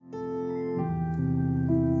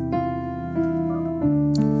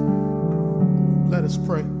us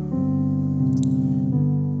pray.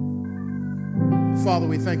 Father,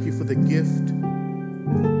 we thank you for the gift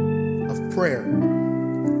of prayer.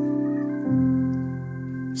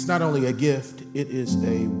 It's not only a gift, it is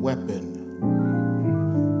a weapon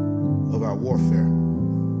of our warfare.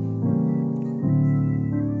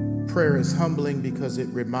 Prayer is humbling because it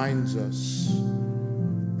reminds us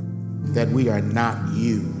that we are not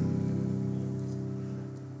you.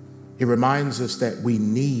 It reminds us that we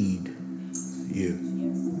need you,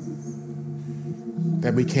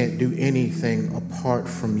 that we can't do anything apart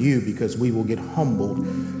from you because we will get humbled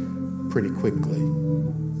pretty quickly.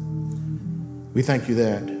 We thank you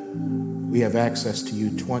that we have access to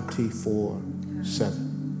you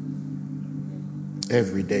 24/7,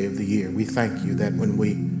 every day of the year. We thank you that when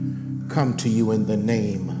we come to you in the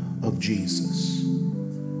name of Jesus,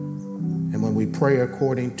 and when we pray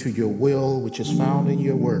according to your will, which is found in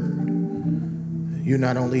your word, you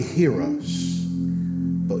not only hear us,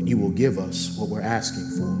 but you will give us what we're asking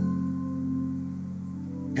for.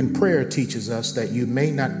 And prayer teaches us that you may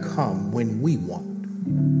not come when we want.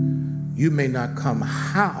 You may not come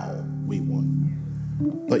how we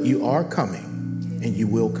want, but you are coming and you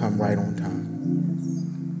will come right on time.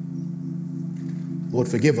 Lord,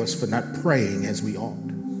 forgive us for not praying as we ought.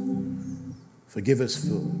 Forgive us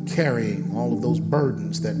for carrying all of those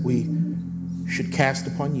burdens that we should cast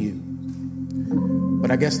upon you.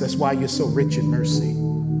 But I guess that's why you're so rich in mercy,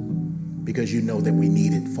 because you know that we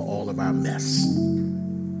need it for all of our mess.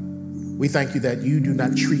 We thank you that you do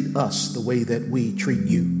not treat us the way that we treat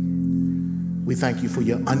you. We thank you for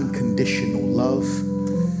your unconditional love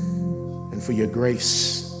and for your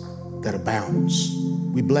grace that abounds.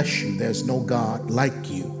 We bless you. There's no God like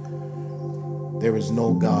you. There is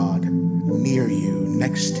no God near you,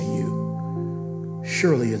 next to you.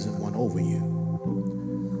 Surely isn't one over you.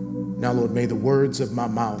 Now, Lord, may the words of my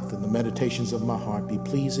mouth and the meditations of my heart be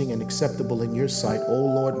pleasing and acceptable in your sight, O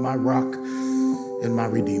Lord, my rock and my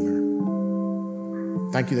redeemer.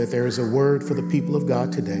 Thank you that there is a word for the people of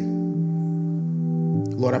God today.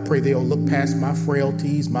 Lord, I pray they'll look past my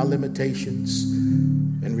frailties, my limitations,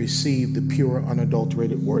 and receive the pure,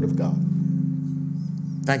 unadulterated word of God.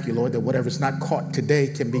 Thank you, Lord, that whatever's not caught today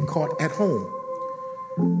can be caught at home.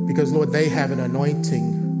 Because, Lord, they have an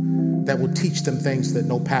anointing that will teach them things that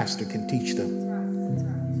no pastor can teach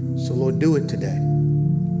them. So, Lord, do it today.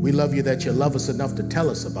 We love you that you love us enough to tell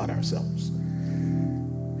us about ourselves,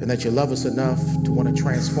 and that you love us enough to want to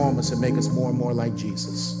transform us and make us more and more like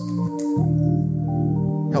Jesus.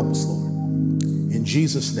 Help us, Lord. In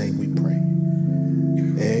Jesus' name we pray.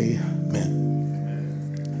 Amen.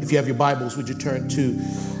 If you have your Bibles, would you turn to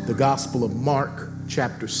the Gospel of Mark,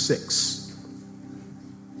 chapter 6.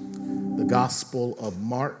 The Gospel of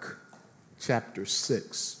Mark, chapter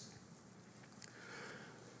 6.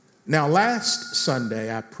 Now, last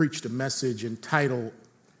Sunday, I preached a message entitled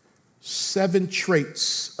 7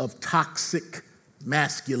 Traits of Toxic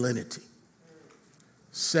Masculinity.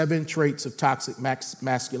 7 traits of toxic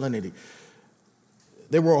masculinity.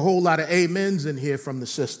 There were a whole lot of amens in here from the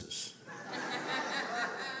sisters.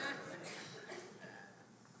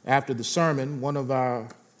 After the sermon, one of our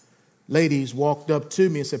ladies walked up to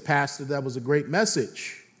me and said, "Pastor, that was a great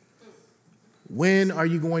message. When are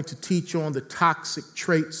you going to teach on the toxic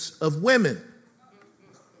traits of women?"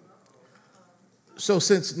 So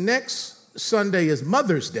since next Sunday is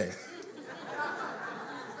Mother's Day,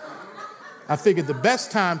 I figured the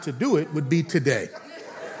best time to do it would be today.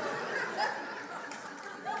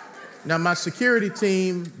 Now, my security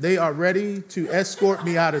team, they are ready to escort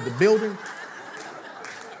me out of the building.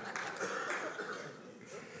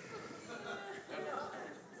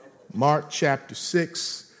 Mark chapter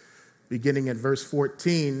 6, beginning at verse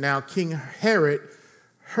 14. Now, King Herod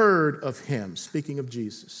heard of him, speaking of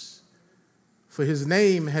Jesus, for his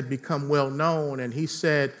name had become well known, and he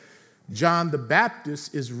said, "John the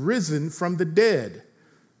Baptist is risen from the dead,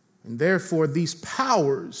 and therefore these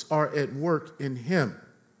powers are at work in him."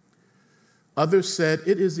 Others said,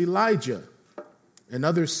 "It is Elijah," and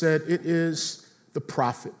others said, "It is the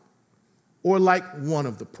prophet," or like one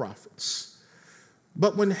of the prophets.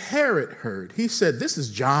 But when Herod heard, he said, "This is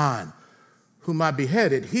John, whom I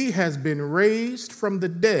beheaded. He has been raised from the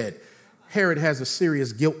dead." Herod has a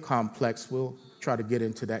serious guilt complex. We'll try to get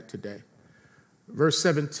into that today. Verse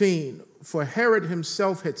 17, for Herod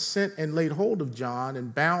himself had sent and laid hold of John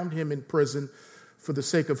and bound him in prison for the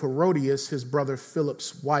sake of Herodias, his brother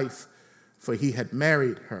Philip's wife, for he had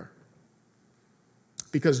married her.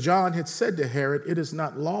 Because John had said to Herod, "It is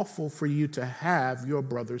not lawful for you to have your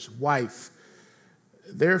brother's wife."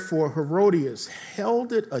 Therefore Herodias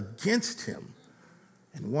held it against him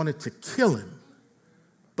and wanted to kill him,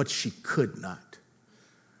 but she could not,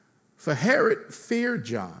 For Herod feared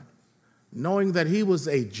John, knowing that he was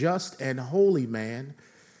a just and holy man,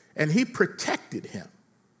 and he protected him.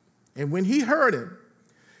 And when he heard him,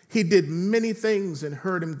 he did many things and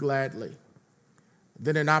heard him gladly.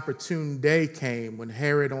 Then an opportune day came when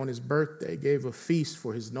Herod on his birthday gave a feast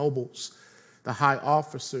for his nobles, the high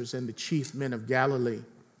officers, and the chief men of Galilee.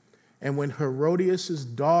 And when Herodias'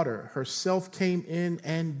 daughter herself came in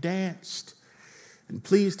and danced and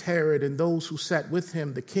pleased Herod and those who sat with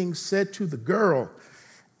him, the king said to the girl,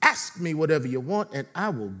 "Ask me whatever you want, and I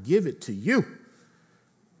will give it to you."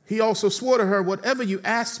 He also swore to her, "Whatever you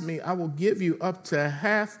ask me, I will give you up to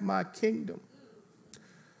half my kingdom."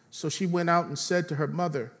 So she went out and said to her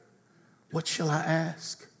mother, "What shall I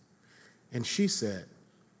ask?" And she said,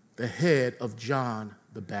 "The head of John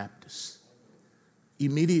the Baptist."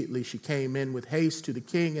 Immediately she came in with haste to the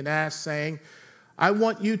king and asked, saying, "I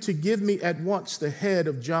want you to give me at once the head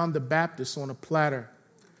of John the Baptist on a platter."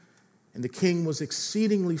 And the king was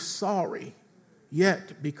exceedingly sorry,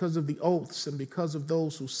 yet because of the oaths and because of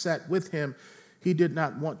those who sat with him, he did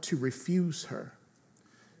not want to refuse her.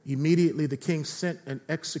 Immediately the king sent an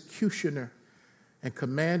executioner and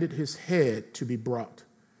commanded his head to be brought.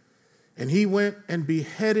 And he went and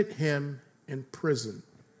beheaded him in prison,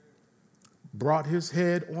 brought his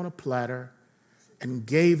head on a platter, and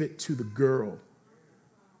gave it to the girl.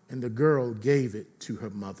 And the girl gave it to her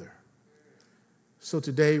mother. So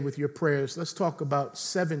today, with your prayers, let's talk about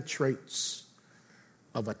 7 traits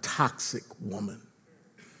of a toxic woman.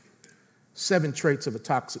 7 traits of a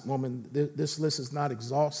toxic woman. This list is not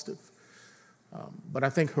exhaustive, but I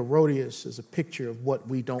think Herodias is a picture of what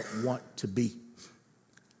we don't want to be.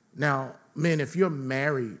 Now, men, if you're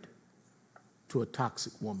married to a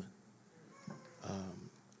toxic woman,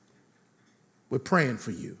 we're praying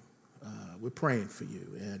for you. We're praying for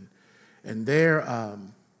you. And there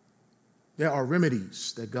are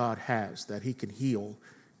remedies that God has that he can heal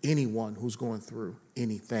anyone who's going through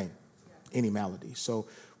anything, any malady. So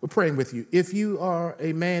we're praying with you. If you are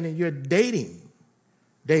a man and you're dating,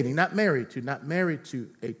 not married to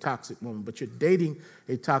a toxic woman, but you're dating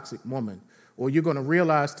a toxic woman, or you're going to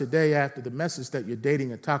realize today after the message that you're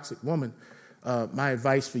dating a toxic woman, my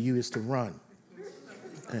advice for you is to run.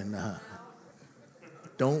 And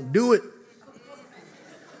don't do it.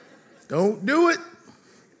 Don't do it.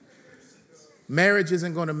 Marriage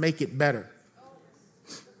isn't going to make it better.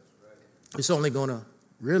 It's only going to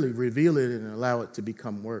really reveal it and allow it to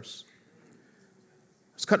become worse.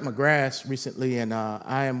 I was cutting my grass recently, and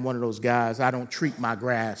I am one of those guys, I don't treat my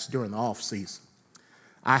grass during the off season.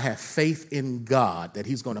 I have faith in God that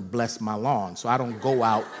he's going to bless my lawn, so I don't go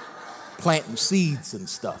out planting seeds and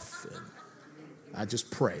stuff. And I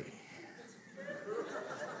just pray.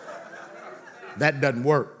 That doesn't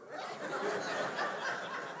work.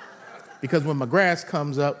 Because when my grass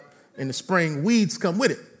comes up in the spring, weeds come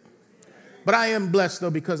with it. But I am blessed,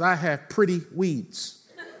 though, because I have pretty weeds.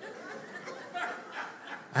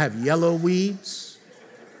 I have yellow weeds.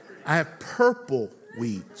 I have purple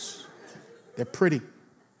weeds. They're pretty.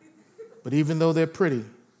 But even though they're pretty,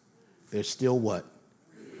 they're still what?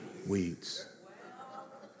 Weeds.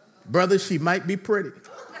 Brother, she might be pretty.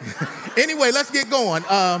 Anyway, let's get going.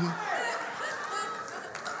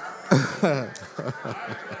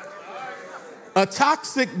 A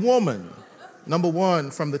toxic woman, number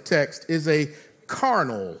 1 from the text, is a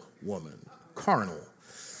carnal woman. Carnal.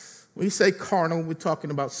 When you say carnal, we're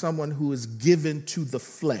talking about someone who is given to the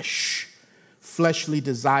flesh, fleshly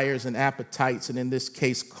desires and appetites, and in this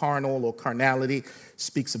case, carnal or carnality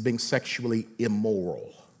speaks of being sexually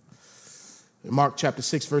immoral. In Mark chapter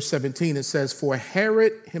 6, verse 17, it says, "For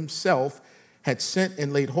Herod himself had sent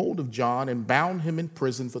and laid hold of John and bound him in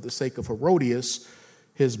prison for the sake of Herodias,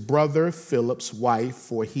 his brother Philip's wife,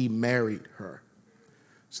 for he married her."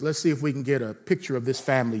 So let's see if we can get a picture of this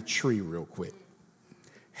family tree real quick.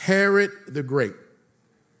 Herod the Great,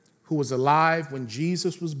 who was alive when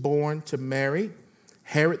Jesus was born to Mary.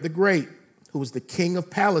 Herod the Great, who was the king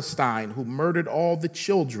of Palestine, who murdered all the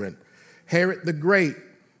children. Herod the Great,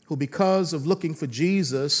 who because of looking for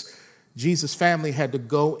Jesus' family had to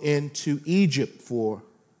go into Egypt for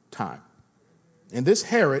time. And this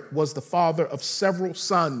Herod was the father of several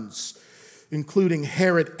sons, including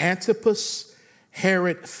Herod Antipas,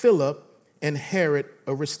 Herod Philip, and Herod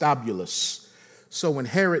Aristobulus. So when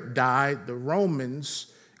Herod died, the Romans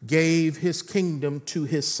gave his kingdom to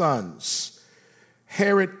his sons.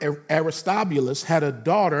 Herod Aristobulus had a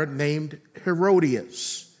daughter named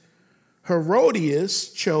Herodias. Herodias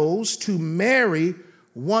chose to marry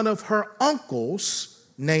one of her uncles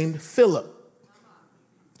named Philip.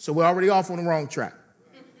 So we're already off on the wrong track.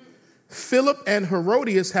 Philip and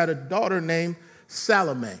Herodias had a daughter named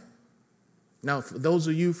Salome. Now, for those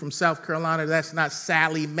of you from South Carolina, that's not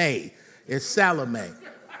Sally Mae. It's Salome.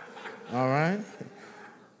 All right?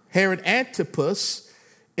 Herod Antipas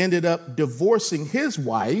ended up divorcing his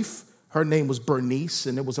wife. Her name was Bernice,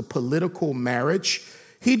 and it was a political marriage.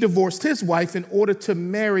 He divorced his wife in order to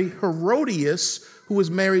marry Herodias, who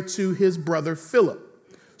was married to his brother Philip.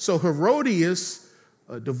 So Herodias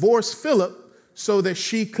divorced Philip so that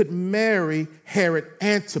she could marry Herod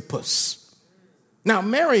Antipas. Now,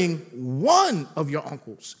 marrying one of your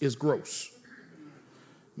uncles is gross.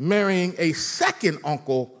 Marrying a second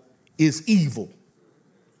uncle is evil.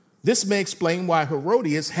 This may explain why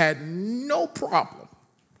Herodias had no problem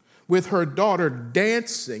with her daughter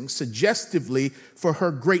dancing suggestively for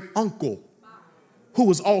her great uncle, who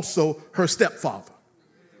was also her stepfather.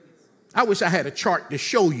 I wish I had a chart to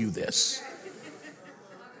show you this.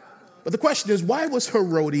 But the question is, why was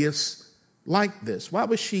Herodias like this? Why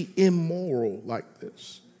was she immoral like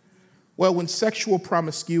this? Well, when sexual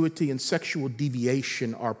promiscuity and sexual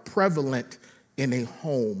deviation are prevalent in a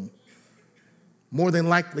home, more than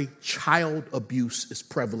likely child abuse is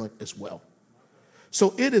prevalent as well.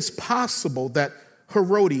 So it is possible that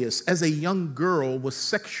Herodias, as a young girl, was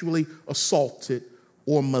sexually assaulted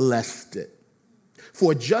or molested.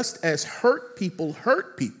 For just as hurt people,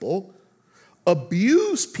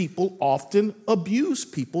 abused people often abuse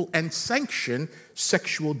people and sanction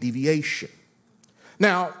sexual deviation.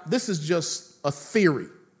 Now, this is just a theory.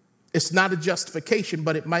 It's not a justification,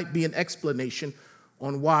 but it might be an explanation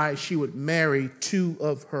on why she would marry two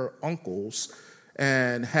of her uncles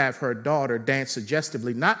and have her daughter dance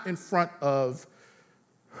suggestively, not in front of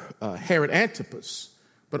Herod Antipas,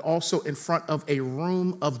 but also in front of a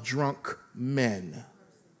room of drunk men.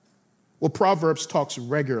 Well, Proverbs talks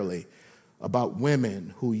regularly about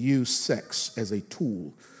women who use sex as a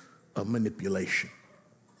tool of manipulation.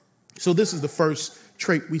 So this is the first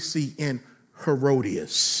trait we see in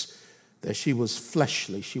Herodias, that she was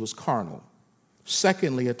fleshly, she was carnal.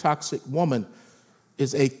 Secondly, a toxic woman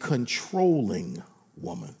is a controlling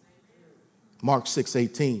woman. Mark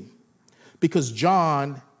 6:18. Because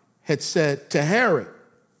John had said to Herod,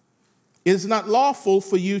 "It is not lawful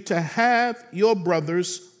for you to have your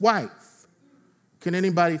brother's wife." Can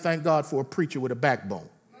anybody thank God for a preacher with a backbone?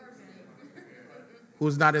 Who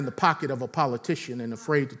is not in the pocket of a politician and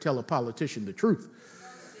afraid to tell a politician the truth.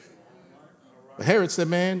 But Herod said,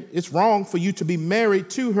 man, it's wrong for you to be married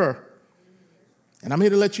to her. And I'm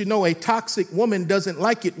here to let you know a toxic woman doesn't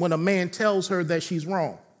like it when a man tells her that she's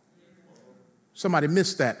wrong. Somebody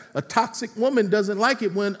missed that. A toxic woman doesn't like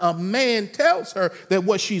it when a man tells her that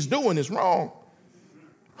what she's doing is wrong.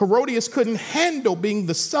 Herodias couldn't handle being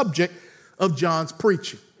the subject of John's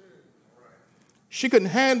preaching. She couldn't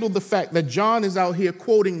handle the fact that John is out here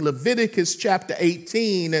quoting Leviticus chapter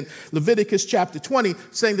 18 and Leviticus chapter 20,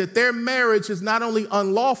 saying that their marriage is not only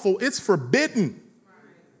unlawful, it's forbidden.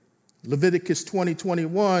 Leviticus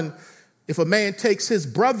 20:21, if a man takes his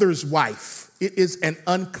brother's wife, it is an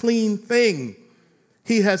unclean thing.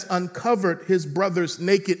 He has uncovered his brother's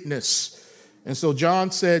nakedness. And so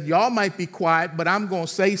John said, y'all might be quiet, but I'm going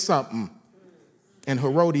to say something. And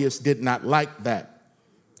Herodias did not like that.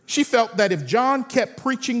 She felt that if John kept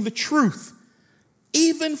preaching the truth,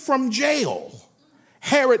 even from jail,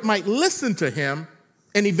 Herod might listen to him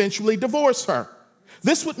and eventually divorce her.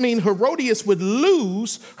 This would mean Herodias would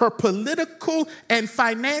lose her political and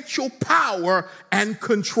financial power and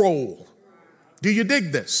control. Do you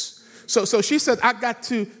dig this? So she said, I got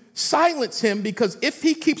to silence him because if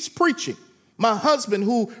he keeps preaching, my husband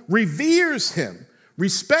who reveres him,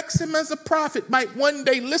 respects him as a prophet, might one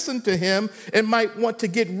day listen to him and might want to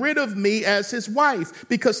get rid of me as his wife,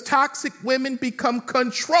 because toxic women become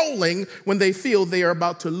controlling when they feel they are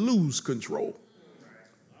about to lose control.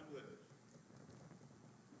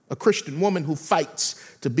 A Christian woman who fights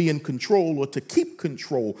to be in control or to keep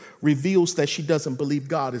control reveals that she doesn't believe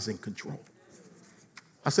God is in control.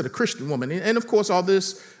 I said a Christian woman. And of course, all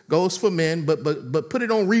this goes for men, but put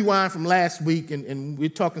it on rewind from last week, and we're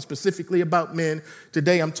talking specifically about men.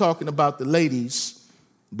 Today, I'm talking about the ladies,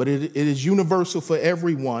 but it is universal for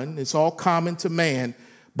everyone. It's all common to man,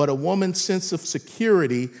 but a woman's sense of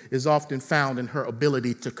security is often found in her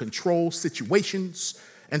ability to control situations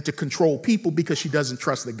and to control people because she doesn't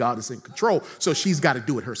trust that God is in control, so she's got to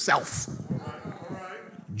do it herself.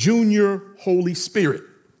 Junior Holy Spirit.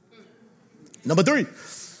 Number 3,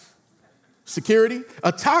 security.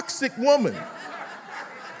 A toxic woman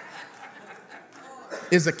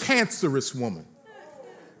is a cancerous woman.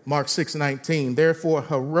 Mark 6:19. Therefore,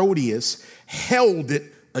 Herodias held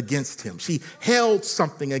it against him. She held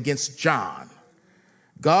something against John.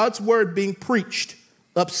 God's word being preached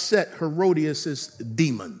upset Herodias'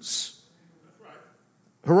 demons.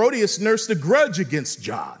 Herodias nursed a grudge against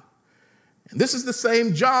John. And this is the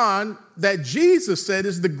same John that Jesus said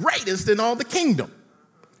is the greatest in all the kingdom.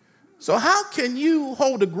 So how can you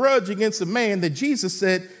hold a grudge against a man that Jesus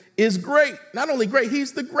said is great? Not only great,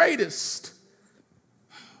 he's the greatest.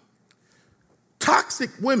 Toxic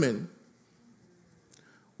women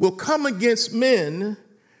will come against men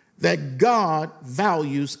that God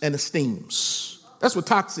values and esteems. That's what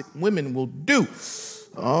toxic women will do.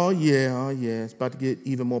 Oh yeah, it's about to get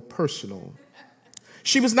even more personal.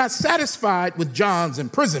 She was not satisfied with John's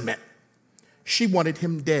imprisonment. She wanted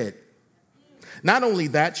him dead. Not only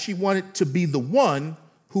that, she wanted to be the one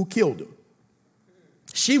who killed him.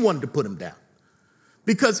 She wanted to put him down.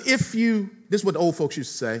 Because this is what the old folks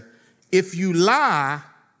used to say, if you lie,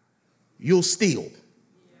 you'll steal.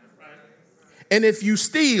 And if you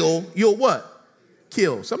steal, you'll what?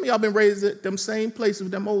 Kill. Some of y'all been raised at them same places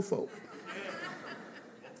with them old folk.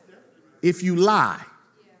 If you lie,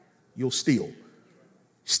 you'll steal.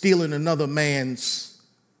 Stealing another man's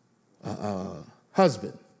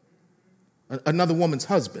husband, another woman's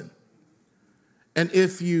husband. And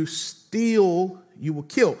if you steal, you will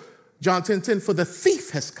kill. John 10:10, for the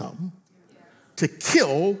thief has come to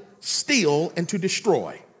kill, steal, and to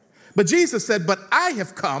destroy. But Jesus said, but I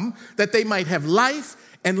have come that they might have life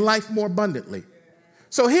and life more abundantly.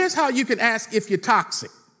 So here's how you can ask if you're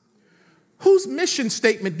toxic. Whose mission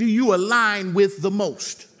statement do you align with the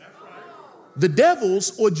most? The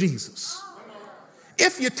devil's or Jesus?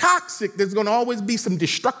 If you're toxic, there's going to always be some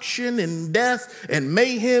destruction and death and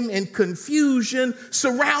mayhem and confusion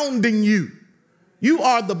surrounding you. You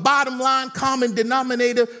are the bottom line common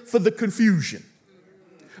denominator for the confusion.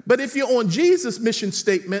 But if you're on Jesus' mission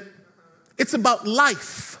statement, it's about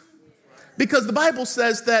life. Because the Bible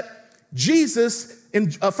says that Jesus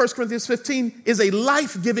in 1 Corinthians 15 is a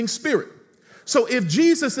life-giving spirit. So if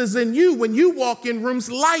Jesus is in you, when you walk in rooms,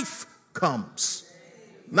 life comes.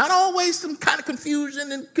 Not always some kind of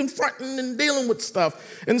confusion and confronting and dealing with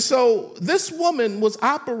stuff. And so this woman was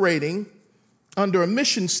operating under a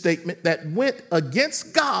mission statement that went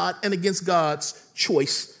against God and against God's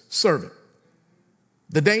choice servant.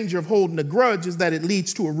 The danger of holding a grudge is that it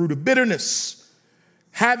leads to a root of bitterness.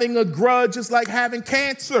 Having a grudge is like having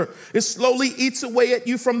cancer. It slowly eats away at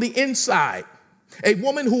you from the inside. A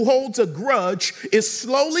woman who holds a grudge is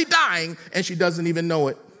slowly dying and she doesn't even know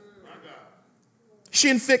it. She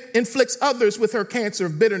inflicts others with her cancer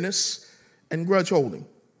of bitterness and grudge holding.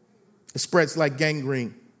 It spreads like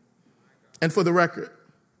gangrene. And for the record,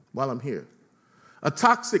 while I'm here, a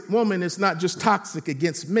toxic woman is not just toxic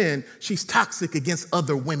against men, she's toxic against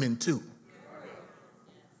other women too.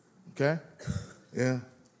 Okay? Yeah.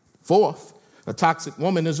 Fourth, a toxic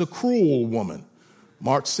woman is a cruel woman.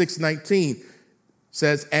 Mark 6:19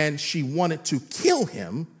 says, and she wanted to kill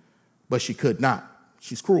him, but she could not.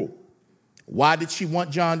 She's cruel. Why did she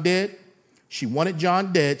want John dead? She wanted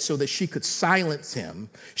John dead so that she could silence him.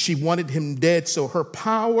 She wanted him dead so her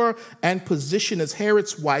power and position as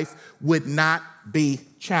Herod's wife would not be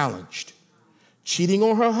challenged. Cheating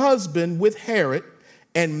on her husband with Herod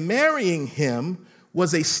and marrying him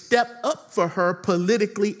was a step up for her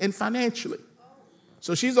politically and financially.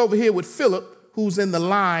 So she's over here with Philip, who's in the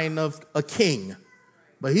line of a king.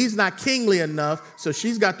 But he's not kingly enough, so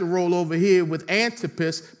she's got to roll over here with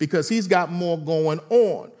Antipas because he's got more going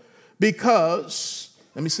on. Because,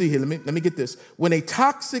 let me see here, let me get this. When a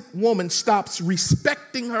toxic woman stops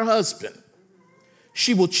respecting her husband,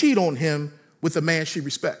 she will cheat on him with a man she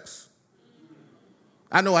respects.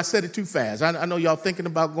 I know I said it too fast. I know y'all thinking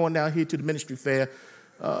about going down here to the ministry fair,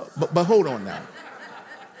 but hold on now.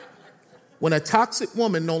 When a toxic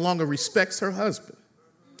woman no longer respects her husband,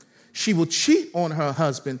 she will cheat on her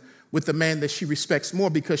husband with the man that she respects more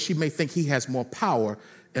because she may think he has more power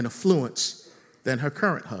and influence than her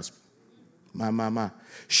current husband. My.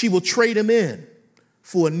 She will trade him in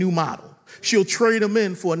for a new model. She'll trade him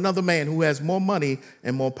in for another man who has more money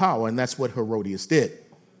and more power, and that's what Herodias did.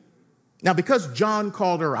 Now, because John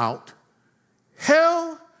called her out,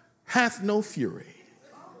 hell hath no fury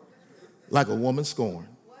like a woman scorned.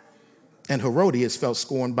 And Herodias felt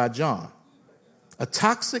scorned by John. A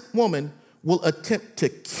toxic woman will attempt to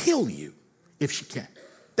kill you if she can.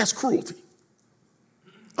 That's cruelty.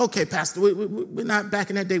 Okay, Pastor, we're not back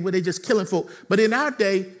in that day where they're just killing folk. But in our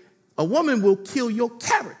day, a woman will kill your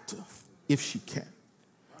character if she can.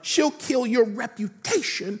 She'll kill your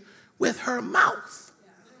reputation with her mouth.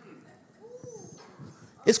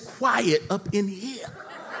 It's quiet up in here.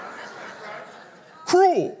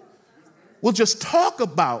 Cruel. We'll just talk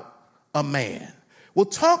about a man. We'll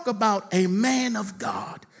talk about a man of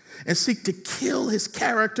God and seek to kill his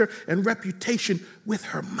character and reputation with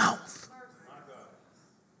her mouth.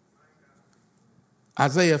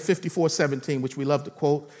 Isaiah 54:17, which we love to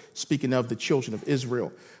quote, speaking of the children of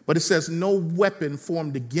Israel. But it says, no weapon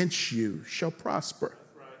formed against you shall prosper,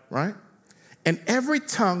 right? And every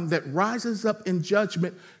tongue that rises up in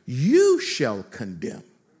judgment, you shall condemn.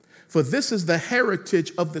 For this is the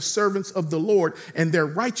heritage of the servants of the Lord, and their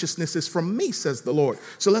righteousness is from me, says the Lord.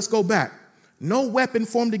 So let's go back. No weapon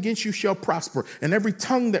formed against you shall prosper, and every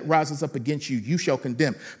tongue that rises up against you, you shall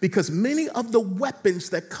condemn. Because many of the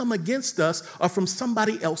weapons that come against us are from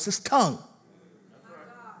somebody else's tongue.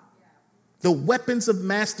 The weapons of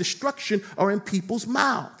mass destruction are in people's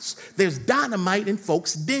mouths. There's dynamite in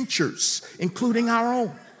folks' dentures, including our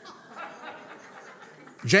own.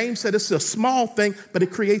 James said it's a small thing, but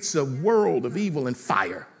it creates a world of evil and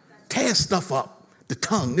fire. Tears stuff up. The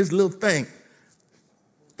tongue, this little thing.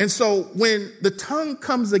 And so when the tongue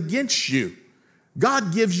comes against you,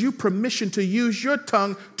 God gives you permission to use your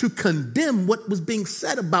tongue to condemn what was being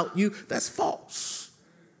said about you that's false.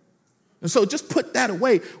 And so just put that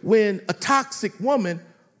away. When a toxic woman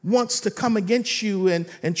wants to come against you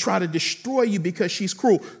and try to destroy you because she's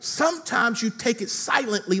cruel, sometimes you take it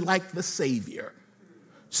silently like the Savior.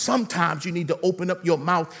 Sometimes you need to open up your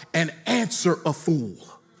mouth and answer a fool.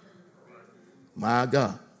 My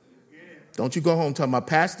God. Don't you go home talking, my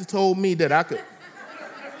pastor told me that I could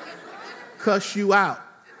cuss you out.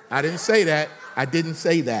 I didn't say that. I didn't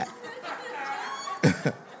say that.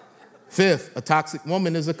 Fifth, a toxic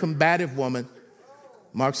woman is a combative woman.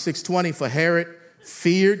 Mark 6:20, for Herod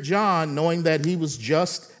feared John, knowing that he was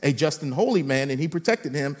a just and holy man, and he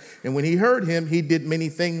protected him. And when he heard him, he did many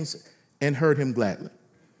things and heard him gladly.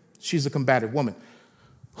 She's a combative woman.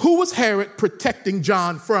 Who was Herod protecting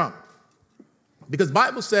John from? Because the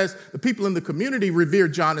Bible says the people in the community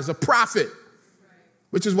revered John as a prophet,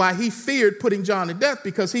 which is why he feared putting John to death,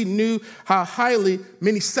 because he knew how highly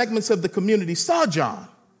many segments of the community saw John.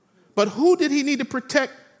 But who did he need to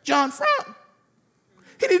protect John from?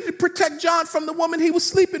 He needed to protect John from the woman he was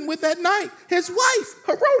sleeping with at night, his wife,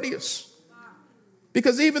 Herodias.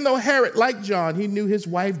 Because even though Herod liked John, he knew his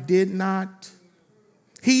wife did not.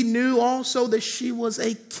 He knew also that she was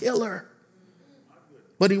a killer,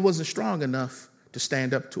 but he wasn't strong enough to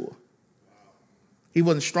stand up to her. He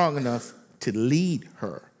wasn't strong enough to lead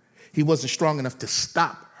her. He wasn't strong enough to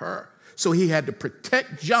stop her. So he had to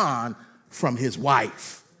protect John from his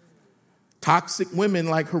wife. Toxic women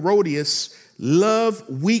like Herodias love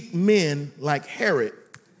weak men like Herod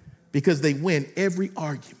because they win every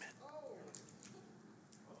argument.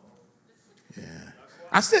 Yeah.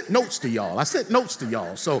 I sent notes to y'all.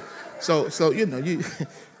 So you know,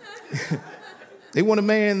 they want a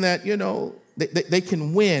man that, you know, they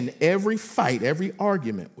can win every fight, every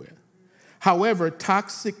argument with. However,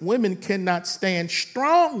 toxic women cannot stand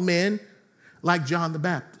strong men like John the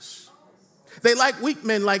Baptist. They like weak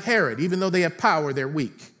men like Herod. Even though they have power, they're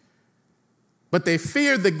weak. But they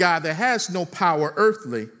fear the guy that has no power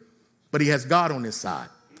earthly, but he has God on his side.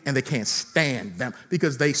 And they can't stand them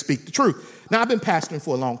because they speak the truth. Now, I've been pastoring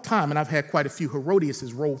for a long time, and I've had quite a few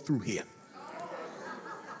Herodiases roll through here.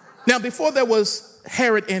 Now, before there was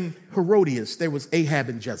Herod and Herodias, there was Ahab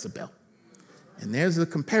and Jezebel. And there's a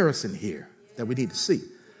comparison here that we need to see.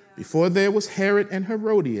 Before there was Herod and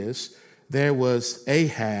Herodias, there was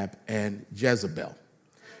Ahab and Jezebel.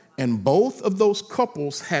 And both of those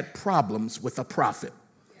couples had problems with a prophet.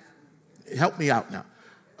 Help me out now.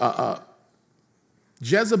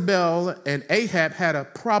 Jezebel and Ahab had a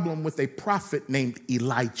problem with a prophet named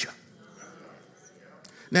Elijah.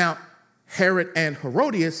 Now, Herod and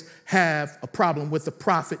Herodias have a problem with a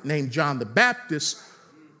prophet named John the Baptist,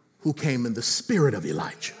 who came in the spirit of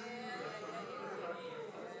Elijah.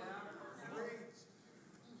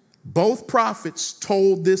 Both prophets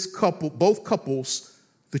told both couples,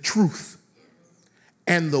 the truth.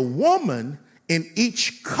 And the woman in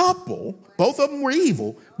each couple, both of them were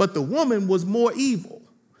evil, but the woman was more evil.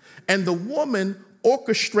 And the woman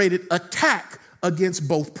orchestrated attack against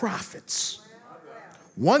both prophets.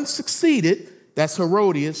 One succeeded, that's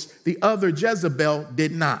Herodias. The other, Jezebel,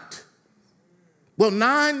 did not. Well,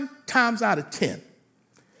 9 times out of 10,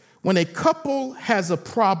 when a couple has a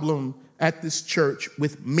problem at this church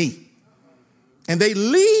with me, and they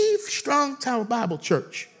leave Strong Tower Bible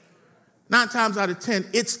Church, 9 times out of 10,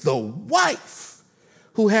 it's the wife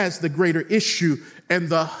who has the greater issue, and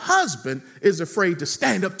the husband is afraid to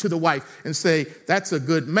stand up to the wife and say, that's a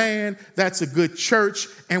good man, that's a good church,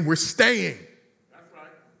 and we're staying. That's right.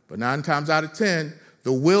 But 9 times out of 10,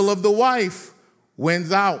 the will of the wife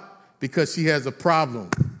wins out because she has a problem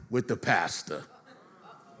with the pastor.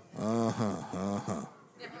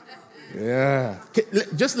 Yeah.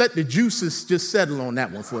 Just let the juices just settle on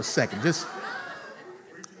that one for a second.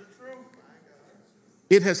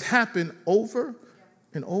 It has happened over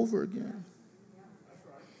and over again.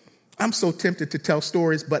 I'm so tempted to tell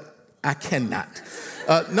stories, but I cannot.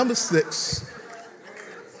 Number 6,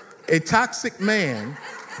 a toxic woman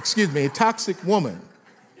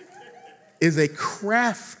is a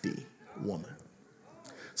crafty woman.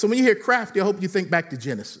 So when you hear crafty, I hope you think back to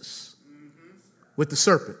Genesis with the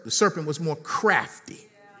serpent. The serpent was more crafty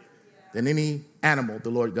than any animal the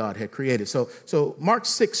Lord God had created. So Mark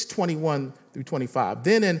 6:21 through 25.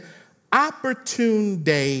 Then an opportune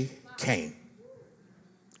day came.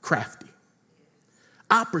 Crafty.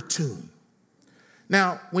 Opportune.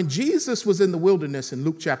 Now, when Jesus was in the wilderness in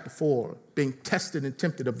Luke chapter 4, being tested and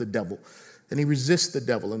tempted of the devil, and he resists the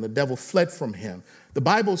devil, and the devil fled from him. The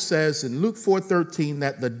Bible says in Luke 4:13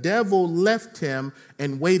 that the devil left him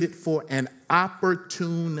and waited for an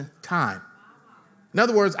opportune time. In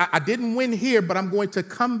other words, I didn't win here, but I'm going to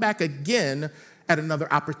come back again at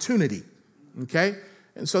another opportunity. Okay?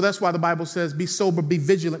 And so that's why the Bible says, be sober, be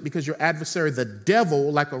vigilant, because your adversary, the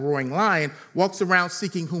devil, like a roaring lion, walks around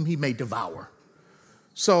seeking whom he may devour.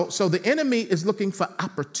 So the enemy is looking for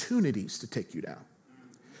opportunities to take you down.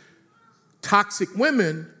 Toxic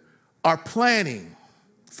women are planning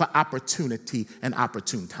for opportunity and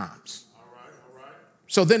opportune times. All right.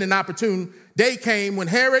 So then an opportune day came when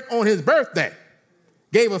Herod, on his birthday,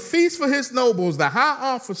 gave a feast for his nobles, the high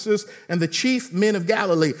officers, and the chief men of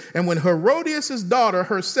Galilee. And when Herodias' daughter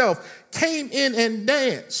herself came in and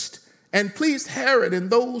danced and pleased Herod and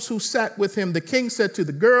those who sat with him, the king said to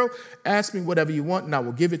the girl, ask me whatever you want and I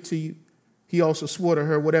will give it to you. He also swore to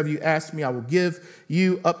her, whatever you ask me, I will give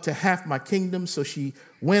you up to half my kingdom. So she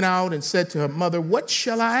went out and said to her mother, what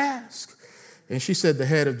shall I ask? And she said, the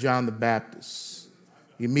head of John the Baptist.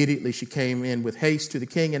 Immediately she came in with haste to the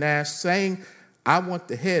king and asked, saying, I want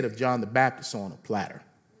the head of John the Baptist on a platter.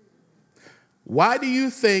 Why do you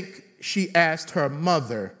think she asked her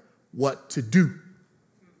mother what to do?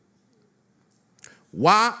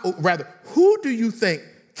 Who do you think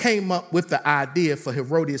came up with the idea for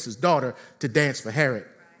Herodias' daughter to dance for Herod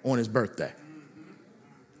on his birthday?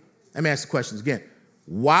 Let me ask the questions again.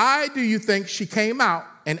 Why do you think she came out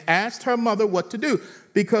and asked her mother what to do?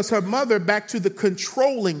 Because her mother, back to the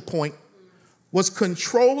controlling point, was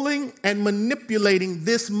controlling and manipulating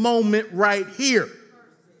this moment right here.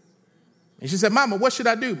 And she said, Mama, what should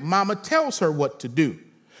I do? Mama tells her what to do.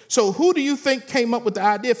 So who do you think came up with the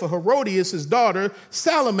idea for Herodias' daughter,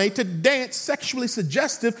 Salome, to dance sexually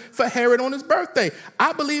suggestive for Herod on his birthday?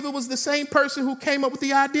 I believe it was the same person who came up with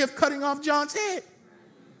the idea of cutting off John's head.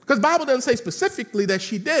 Because the Bible doesn't say specifically that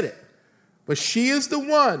she did it. But she is the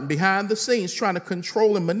one behind the scenes trying to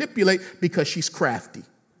control and manipulate because she's crafty.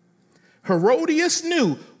 Herodias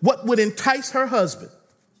knew what would entice her husband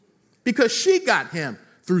because she got him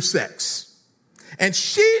through sex. And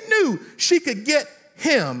she knew she could get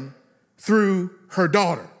him through her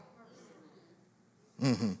daughter.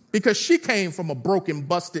 Because she came from a broken,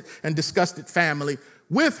 busted, and disgusted family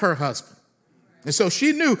with her husband. And so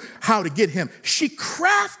she knew how to get him. She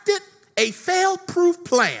crafted a fail-proof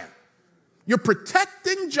plan. You're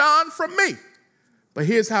protecting John from me. But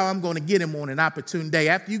here's how I'm going to get him on an opportune day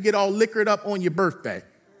after you get all liquored up on your birthday.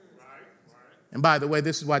 And by the way,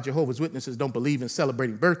 this is why Jehovah's Witnesses don't believe in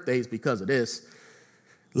celebrating birthdays, because of this.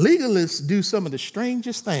 Legalists do some of the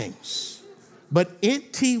strangest things. But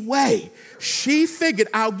anyway, she figured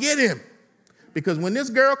I'll get him. Because when this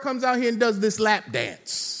girl comes out here and does this lap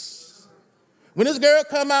dance, when this girl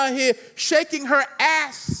come out here shaking her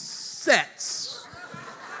assets,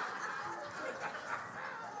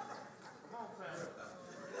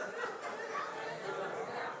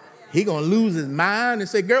 he gonna lose his mind and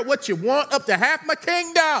say, girl, what you want? Up to half my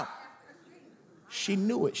kingdom. She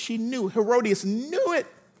knew it. She knew. Herodias knew it.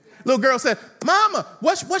 Little girl said, Mama,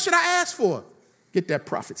 what should I ask for? Get that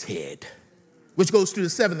prophet's head. Which goes to the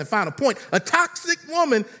seventh and final point. A toxic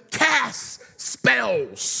woman casts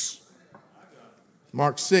spells.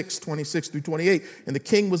 Mark 6, 26 through 28. And the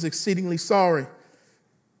king was exceedingly sorry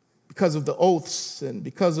because of the oaths and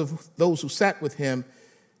because of those who sat with him.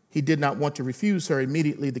 He did not want to refuse her.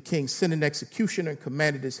 Immediately the king sent an executioner and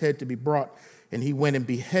commanded his head to be brought. And he went and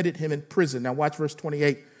beheaded him in prison. Now watch verse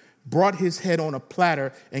 28. Brought his head on a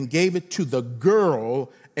platter and gave it to the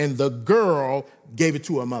girl, and the girl gave it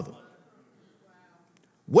to her mother.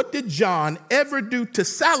 What did John ever do to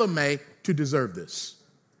Salome to deserve this?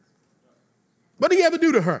 What did he ever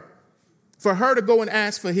do to her? For her to go and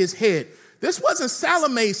ask for his head. This wasn't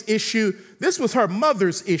Salome's issue. This was her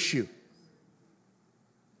mother's issue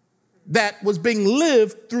that was being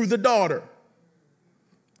lived through the daughter.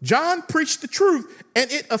 John preached the truth,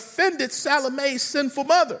 and it offended Salome's sinful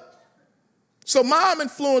mother. So mom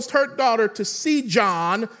influenced her daughter to see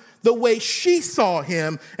John the way she saw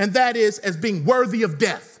him, and that is as being worthy of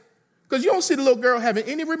death. Because you don't see the little girl having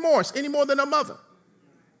any remorse any more than her mother.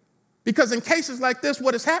 Because in cases like this,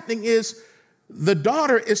 what is happening is the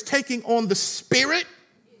daughter is taking on the spirit,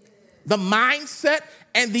 the mindset,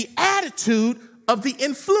 and the attitude of the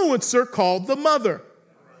influencer called the mother.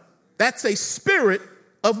 That's a spirit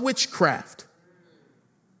of witchcraft.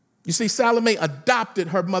 You see, Salome adopted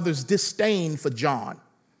her mother's disdain for John.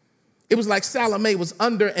 It was like Salome was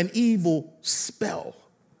under an evil spell.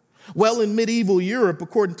 Well, in medieval Europe,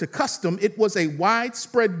 according to custom, it was a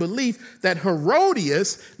widespread belief that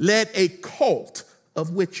Herodias led a cult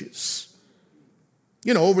of witches.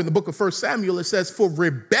 You know, over in the book of 1 Samuel, it says, for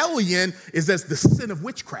rebellion is as the sin of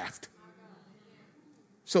witchcraft.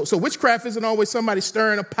 So witchcraft isn't always somebody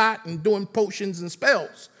stirring a pot and doing potions and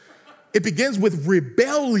spells. It begins with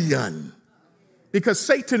rebellion because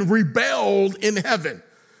Satan rebelled in heaven.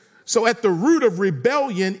 So at the root of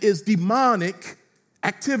rebellion is demonic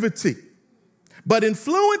activity. But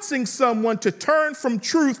influencing someone to turn from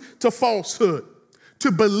truth to falsehood,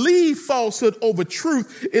 to believe falsehood over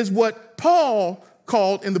truth, is what Paul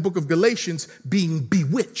called in the book of Galatians being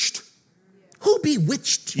bewitched. Who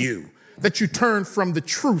bewitched you that you turned from the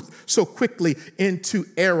truth so quickly into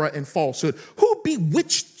error and falsehood? Who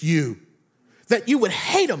bewitched you that you would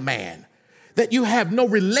hate a man that you have no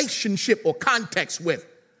relationship or context with?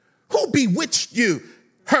 Who bewitched you?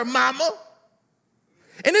 Her mama?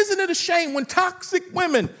 And isn't it a shame when toxic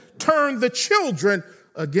women turn the children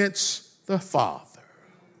against the father?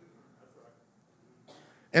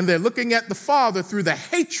 And they're looking at the father through the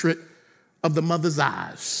hatred of the mother's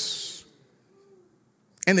eyes.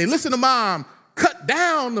 And they listen to mom cut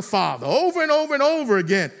down the father over and over and over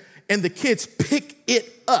again. And the kids pick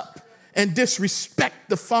it up and disrespect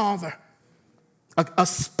the father. A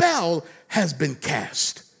spell has been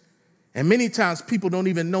cast. And many times people don't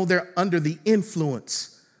even know they're under the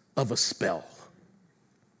influence of a spell.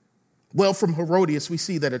 Well, from Herodias, we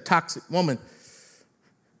see that a toxic woman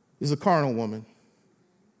is a carnal woman.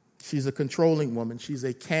 She's a controlling woman. She's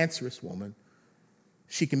a cancerous woman.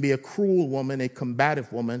 She can be a cruel woman, a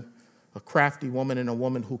combative woman, a crafty woman, and a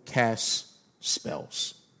woman who casts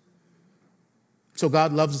spells. So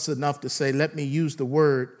God loves us enough to say, let me use the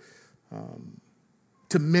word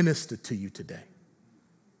to minister to you today,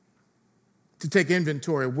 to take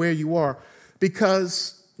inventory of where you are,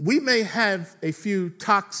 because we may have a few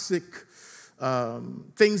toxic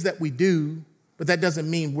things that we do, but that doesn't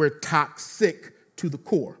mean we're toxic to the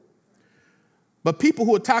core. But people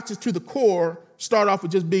who are toxic to the core start off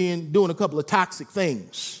with just doing a couple of toxic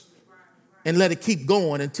things and let it keep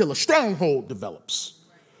going until a stronghold develops.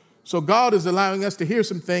 So God is allowing us to hear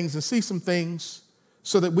some things and see some things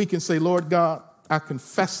so that we can say, Lord God, I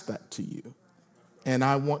confess that to you and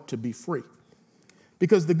I want to be free.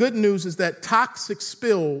 Because the good news is that toxic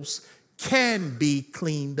spills can be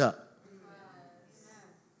cleaned up.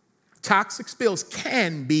 Toxic spills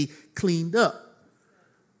can be cleaned up.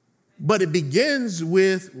 But it begins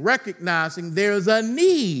with recognizing there's a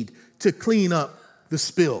need to clean up the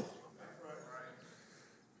spill.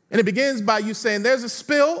 And it begins by you saying, there's a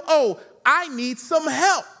spill. Oh, I need some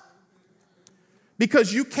help.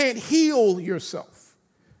 Because you can't heal yourself.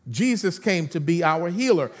 Jesus came to be our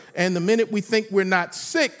healer. And the minute we think we're not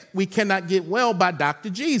sick, we cannot get well by Dr.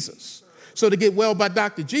 Jesus. So to get well by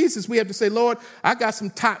Dr. Jesus, we have to say, Lord, I got some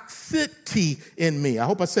toxicity in me. I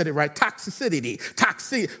hope I said it right.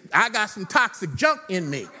 Toxicity. I got some toxic junk in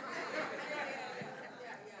me.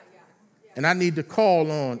 And I need to call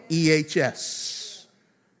on EHS.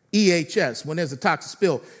 EHS, when there's a toxic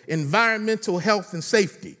spill, environmental health and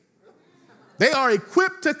safety. They are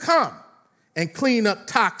equipped to come and clean up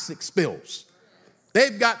toxic spills.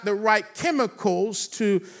 They've got the right chemicals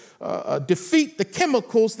to defeat the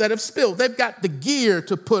chemicals that have spilled. They've got the gear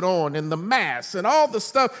to put on and the masks and all the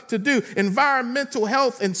stuff to do environmental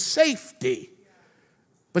health and safety.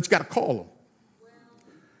 But you got to call them.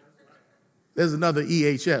 There's another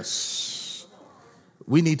EHS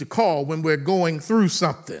we need to call when we're going through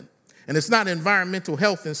something. And it's not environmental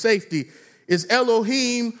health and safety. It's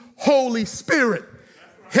Elohim, Holy Spirit.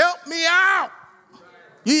 Help me out.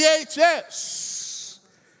 EHS.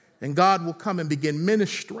 And God will come and begin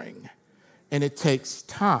ministering. And it takes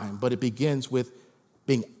time, but it begins with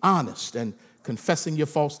being honest and confessing your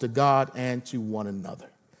faults to God and to one another.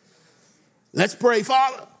 Let's pray,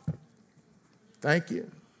 Father. Thank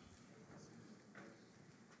you.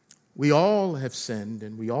 We all have sinned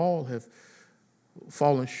and we all have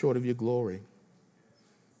fallen short of your glory.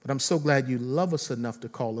 But I'm so glad you love us enough to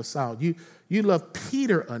call us out. You love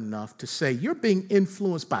Peter enough to say, you're being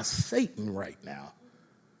influenced by Satan right now.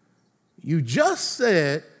 You just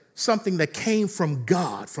said something that came from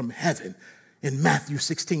God, from heaven, in Matthew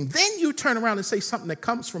 16. Then you turn around and say something that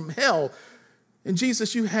comes from hell. And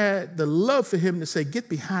Jesus, you had the love for him to say, get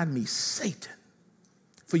behind me, Satan.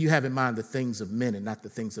 For you have in mind the things of men and not the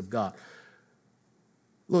things of God.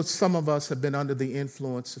 Lord, some of us have been under the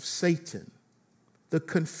influence of Satan, the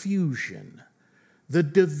confusion, the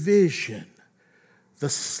division, the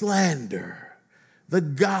slander, the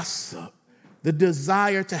gossip, the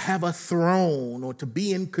desire to have a throne or to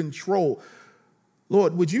be in control.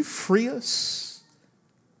 Lord, would you free us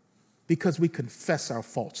because we confess our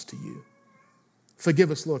faults to you?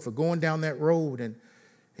 Forgive us, Lord, for going down that road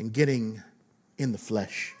and getting in the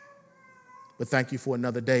flesh. But thank you for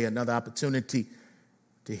another day, another opportunity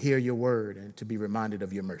to hear your word and to be reminded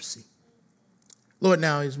of your mercy. Lord,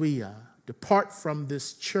 now as we depart from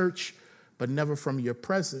this church, but never from your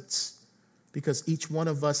presence, because each one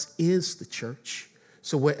of us is the church.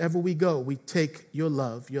 So wherever we go, we take your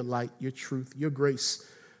love, your light, your truth, your grace,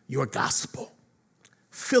 your gospel.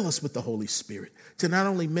 Fill us with the Holy Spirit to not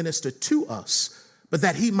only minister to us, but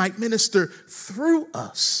that he might minister through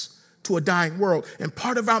us to a dying world. And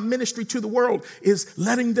part of our ministry to the world is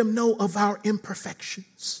letting them know of our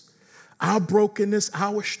imperfections, our brokenness,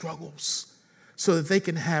 our struggles, so that they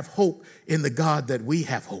can have hope in the God that we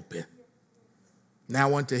have hope in.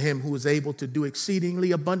 Now unto him who is able to do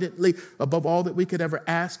exceedingly abundantly above all that we could ever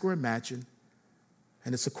ask or imagine.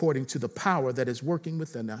 And it's according to the power that is working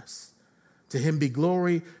within us. To him be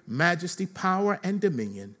glory, majesty, power, and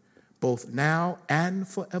dominion, both now and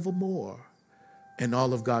forevermore. And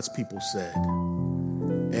all of God's people said,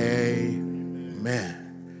 amen.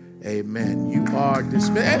 Amen. You are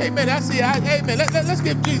dismissed. Amen. I see. Amen. Let's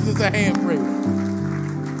give Jesus a hand praise.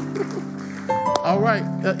 All right.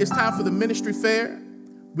 It's time for the ministry fair.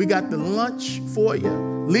 We got the lunch for you.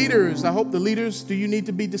 Leaders, I hope the leaders, do you need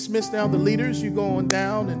to be dismissed now? The leaders, you go on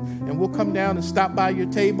down and we'll come down and stop by your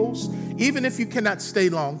tables. Even if you cannot stay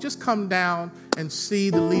long, just come down and see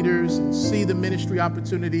the leaders and see the ministry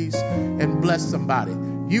opportunities and bless somebody.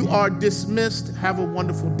 You are dismissed. Have a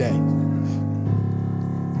wonderful day.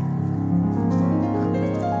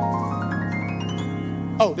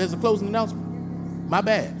 Oh, there's a closing announcement. My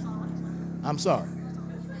bad. I'm sorry.